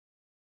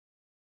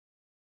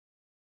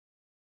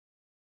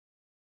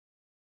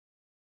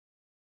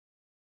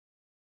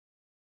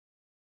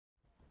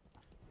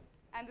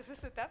And this is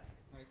Sutap.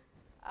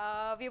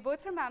 Right. We are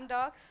both from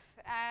Amdocs,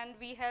 and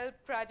we help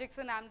projects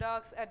in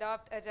Amdocs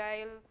adopt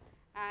Agile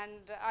and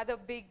other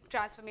big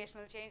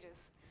transformational changes.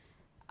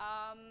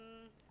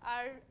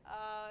 Our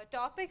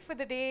topic for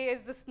the day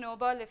is the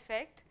snowball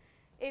effect.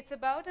 It's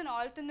about an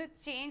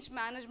alternate change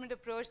management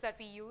approach that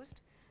we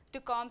used to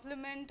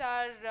complement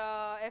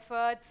our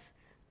efforts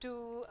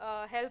to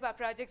help our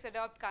projects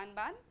adopt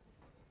Kanban.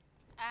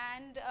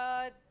 And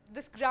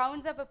this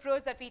grounds up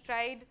approach that we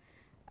tried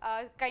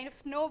kind of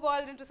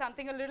snowballed into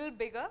something a little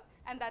bigger,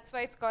 and that's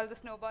why it's called the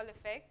snowball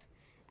effect.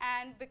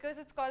 And because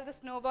it's called the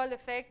snowball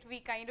effect, we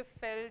kind of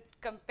felt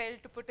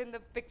compelled to put in the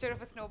picture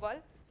of a snowball.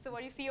 So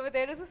what you see over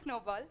there is a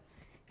snowball.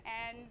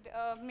 And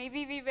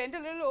maybe we went a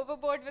little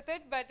overboard with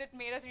it, but it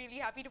made us really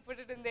happy to put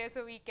it in there,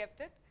 so we kept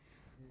it.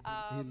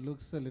 He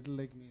looks a little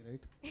like me,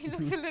 right? He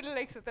looks a little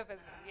like Sutap as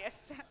well, yes.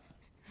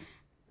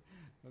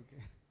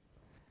 Okay.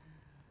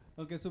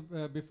 Okay, so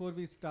before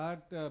we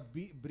start,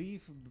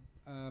 brief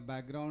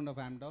background of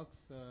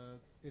Amdocs.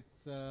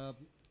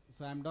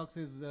 So Amdocs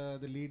is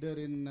the leader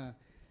in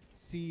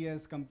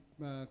CES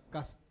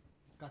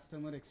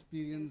customer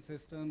experience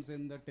systems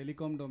in the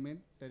telecom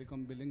domain,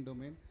 telecom billing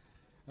domain.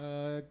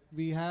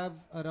 We have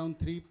around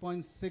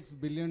 $3.6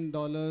 billion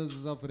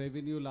of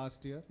revenue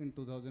last year in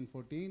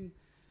 2014.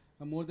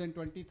 More than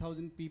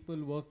 20,000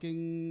 people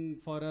working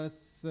for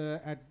us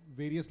at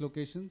various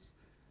locations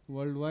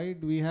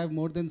worldwide. We have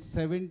more than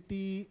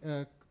 70,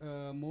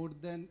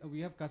 we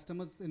have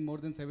customers in more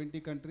than 70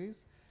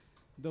 countries.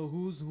 The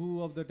who's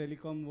who of the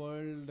telecom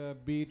world,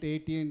 be it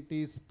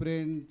AT&T,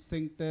 Sprint,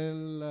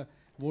 Singtel,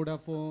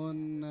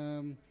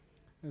 Vodafone,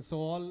 so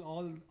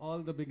all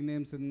the big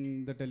names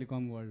in the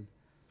telecom world.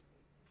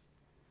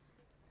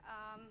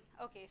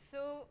 Okay,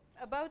 so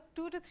about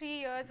 2 to 3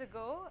 years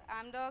ago,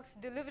 Amdocs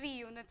delivery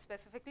unit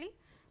specifically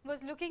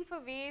was looking for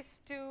ways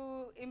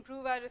to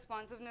improve our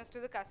responsiveness to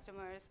the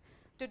customers,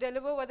 to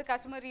deliver what the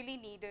customer really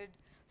needed.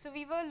 So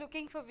we were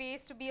looking for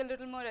ways to be a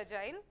little more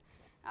agile.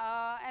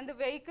 And the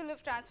vehicle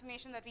of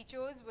transformation that we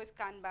chose was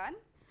Kanban.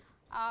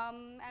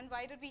 And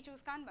why did we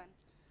choose Kanban?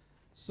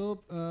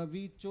 So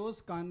we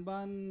chose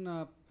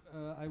Kanban,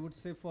 I would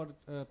say, for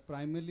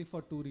primarily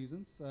for two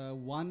reasons.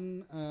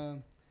 One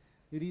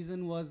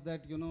reason was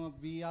that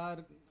we are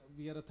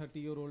a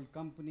 30-year-old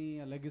company,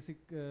 a legacy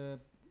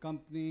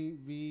company.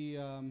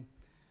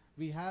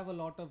 We have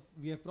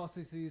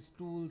processes,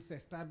 tools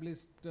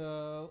established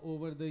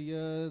over the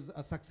years,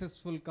 a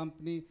successful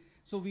company.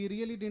 So we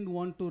really didn't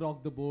want to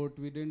rock the boat.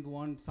 We didn't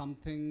want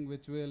something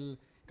which will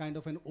kind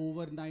of an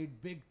overnight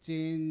big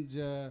change.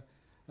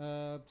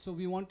 So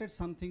we wanted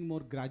something more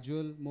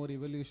gradual, more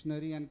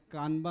evolutionary, and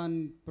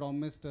Kanban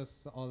promised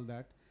us all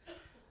that.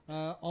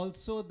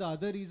 Also, the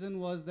other reason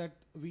was that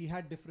we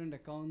had different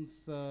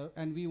accounts,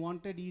 and we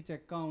wanted each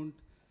account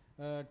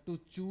to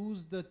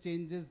choose the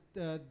changes,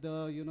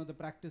 the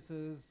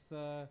practices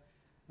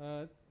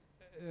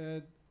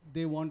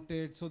they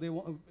wanted. So they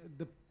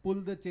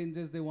pull the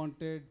changes they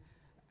wanted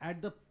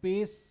at the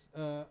pace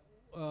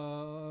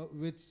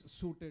which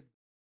suited.